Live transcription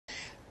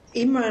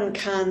Imran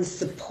Khan's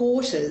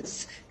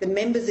supporters, the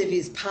members of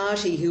his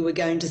party who were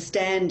going to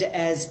stand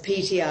as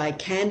PTI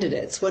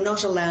candidates, were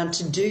not allowed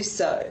to do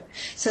so.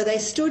 So they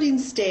stood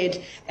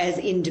instead as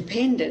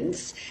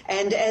independents.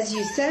 And as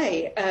you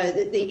say,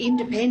 the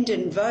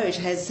independent vote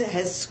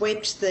has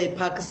swept the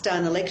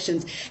Pakistan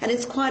elections. And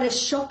it's quite a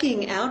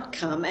shocking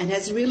outcome and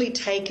has really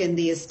taken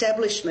the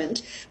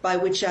establishment, by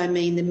which I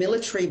mean the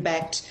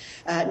military-backed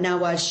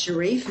Nawaz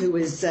Sharif, who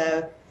was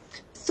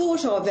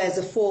thought of as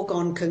a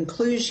foregone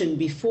conclusion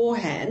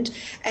beforehand,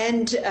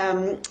 and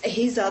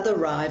his other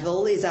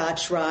rival, his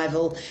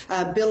arch-rival,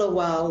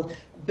 Bilawal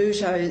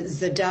Bhutto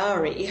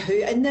Zardari,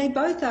 and they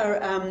both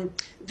are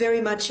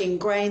very much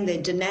ingrained.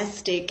 They're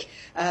dynastic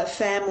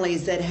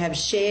families that have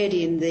shared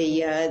in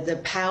the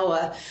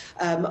power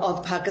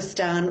of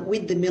Pakistan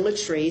with the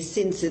military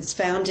since its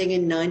founding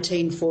in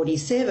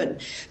 1947.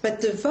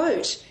 But the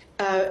vote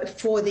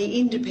for the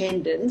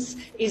independence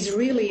is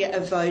really a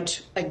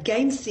vote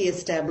against the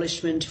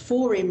establishment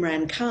for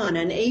Imran Khan,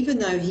 and even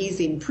though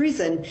he's in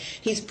prison,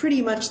 he's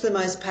pretty much the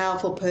most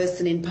powerful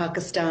person in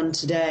Pakistan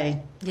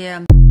today.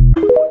 Yeah.